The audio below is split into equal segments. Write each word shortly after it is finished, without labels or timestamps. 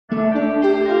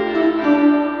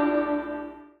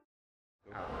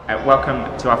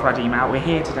Welcome to our Friday email. We're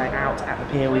here today out at the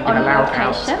pier. We've been allowed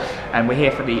out, and we're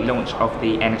here for the launch of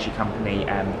the energy company,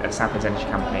 Southend Energy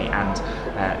Company, and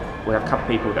we have a couple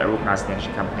of people that are organising the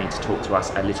energy company to talk to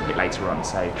us a little bit later on.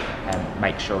 So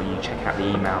make sure you check out the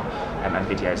email and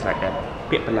videos like a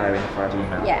bit below in the Friday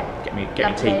email. Yeah. Get me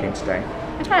teeth in today.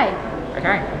 Okay.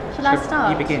 Okay. Shall I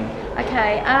start? You begin.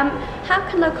 Okay. How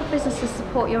can local businesses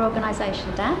support your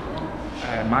organisation, Dan?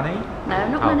 Money? No,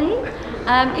 not money.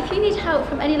 If you need help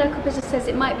from any local businesses,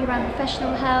 it might be around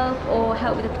professional help or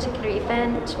help with a particular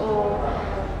event or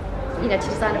to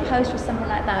design a poster or something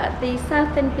like that. The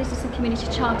Southend Business and Community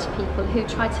Charter people who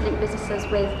try to link businesses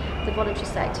with the voluntary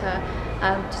sector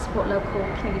to support local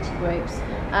community groups,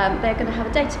 they're going to have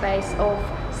a database of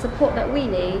support that we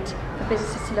need for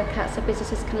businesses to look at, so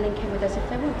businesses can link in with us if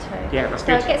they want to. Yeah, that's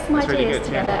good. So get some ideas really good,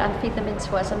 together and feed them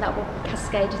into us, and that will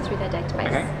cascade through their database.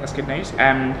 Okay, that's good news.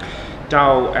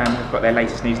 Dole have got their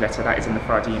latest newsletter, that is in the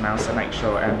Friday email, so make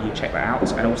sure you check that out.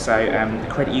 And also the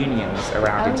credit unions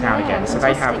around in town again. So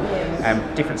they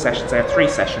have different sessions. They have 3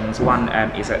 sessions. One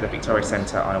is at the Victoria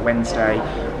Centre on a Wednesday,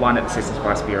 one at the Citizens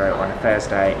Advice Bureau on a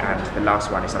Thursday, and the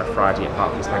last one is on a Friday at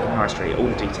Barclays Bank and High Street. All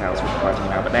the details are in the Friday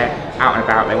email, but they're out and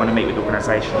about. They want to meet with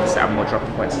organisations that have more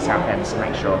dropping points in Southend, so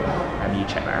make sure you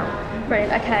check that out.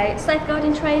 Brilliant. Okay,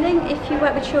 safeguarding training. If you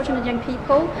work with children and young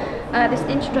people, there's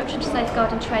introduction to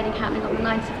safeguarding training happening on the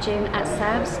 9th of June at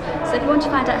SABS. So if you want to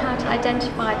find out how to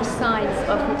identify the signs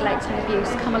of neglect and abuse,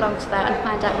 come along to that and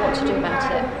find out what to do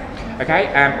about it.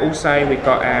 Okay. Also, we've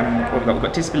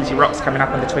got Disability Rocks coming up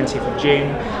on the 20th of June,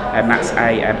 and that's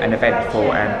an event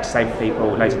for disabled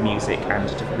people. Loads of music and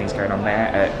different things going on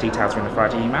there. Details are in the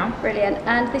Friday email. Brilliant.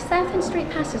 And the Southend Street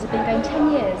Passes have been going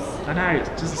 10 years. I know, it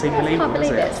doesn't seem believable. I can't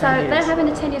believe it. So they're having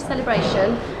a 10-year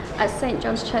celebration at St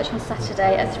John's Church on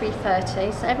Saturday at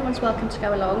 3:30. So everyone's welcome to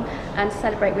go along and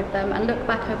celebrate with them and look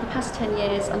back over the past 10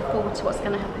 years and forward to what's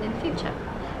going to happen in the future.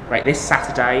 Right, this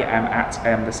Saturday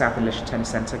at the Southend Leisure Tennis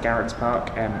Centre, Garrett's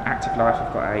Park, Active Life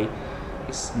have got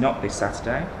it's not this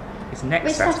Saturday, it's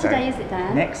next Saturday. Which Saturday is it,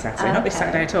 Dan? Next Saturday, not this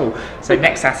Saturday at all. So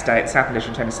next Saturday at the Southend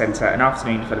Leisure Tennis Centre, an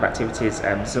afternoon full of activities,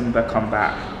 Zumba,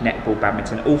 combat, netball,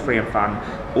 badminton, all free and fun,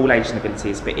 all ages and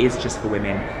abilities, but it is just for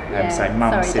women. So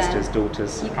mums, sisters,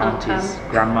 daughters, aunties,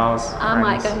 grandmas. I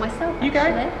might go myself. You go?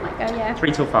 I might go, yeah.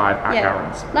 3 till 5 at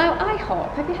Garrett's. Now,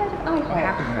 IHOP, have you heard of IHOP? I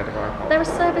haven't heard of IHOP. They're a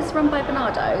service run by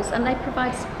Bernardo's, and they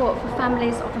provide support for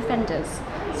families of offenders.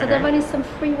 So they're running some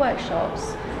free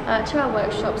workshops, 2-hour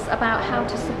workshops about how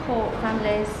to support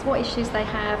families, what issues they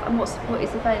have and what support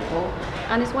is available.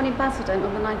 And there's one in Basildon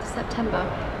on the 9th of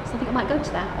September. So I think I might go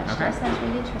to that actually. Okay. That sounds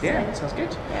really interesting. Yeah, that sounds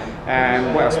good.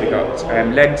 Yeah. What else have we got?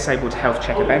 Learn Disabled Health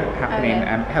Check event happening.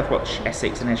 Healthwatch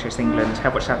Essex and NHS England.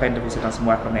 Healthwatch Southend have also done some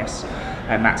work on this,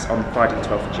 and that's on Friday the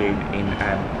 12th of June in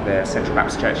the Central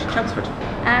Baptist Church in Chelmsford.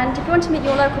 And if you want to meet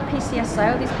your local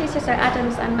PCSO, these PCSO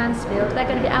Adams and Mansfield, they're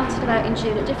going to be out and about in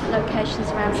June at different locations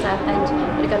around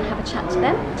Southend. We're going to have a chat to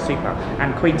them. Super.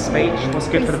 And Queen's Speech. What's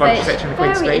good for the voluntary section of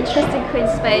Queen's Speech? Very interesting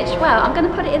Queen's Speech. Well, I'm going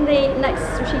to put it in the next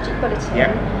strategic bulletin.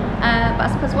 Yeah. But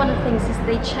I suppose one of the things is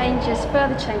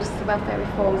further changes to welfare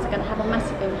reforms are going to have a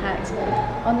massive impact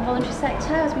on the voluntary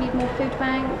sector, as we need more food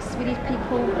banks, we need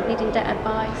people needing debt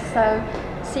advice, so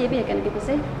CAB are going to be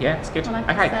busy. Yeah, it's good.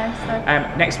 Okay.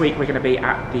 Next week we're going to be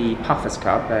at the Puffers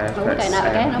Club. We're going out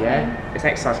again, yeah, it's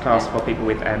an exercise class for people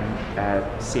with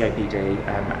COPD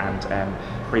and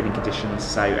breathing conditions,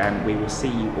 so we will see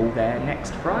you all there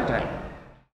next Friday.